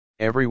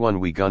Everyone,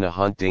 we gonna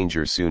hunt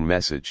danger soon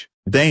message.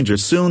 Danger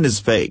soon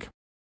is fake.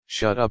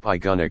 Shut up, I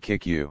gonna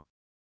kick you.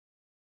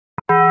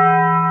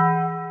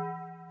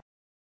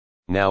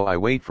 Now I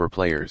wait for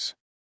players.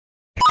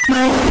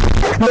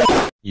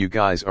 You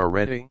guys are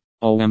ready?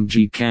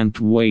 OMG, can't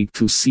wait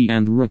to see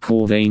and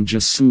record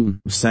danger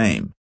soon.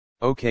 Same.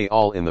 Okay,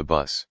 all in the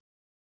bus.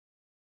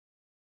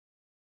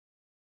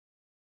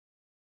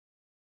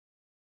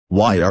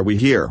 Why are we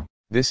here?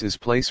 This is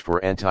place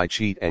for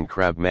anti-cheat and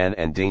crabman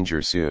and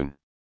danger soon.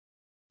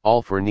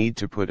 All for need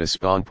to put a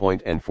spawn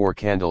point and 4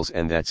 candles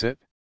and that's it?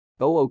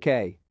 Oh,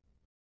 okay.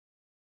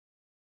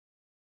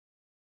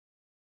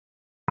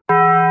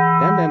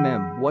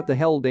 What the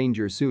hell,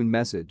 danger soon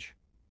message?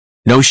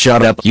 No,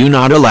 shut up, you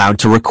not allowed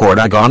to record,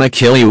 I gonna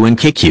kill you and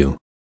kick you.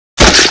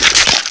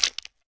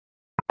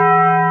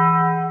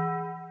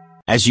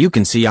 As you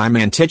can see, I'm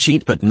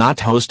anti-cheat but not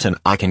host and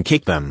I can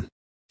kick them.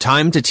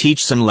 Time to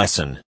teach some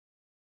lesson.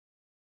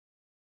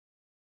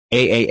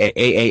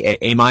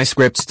 My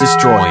script's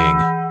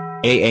destroying.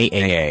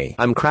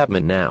 I'm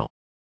crabman now.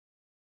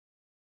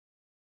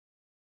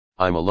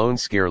 I'm alone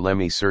scare, let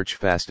me search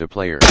fast a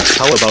player.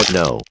 How about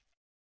no?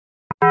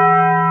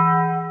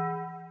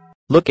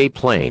 Look, a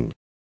plane.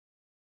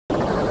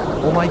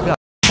 Oh my god.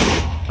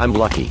 I'm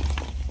lucky.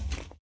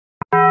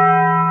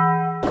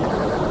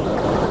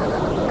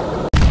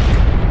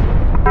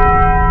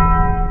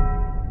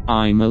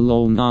 I'm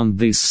alone on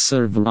this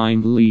server,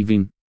 I'm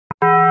leaving.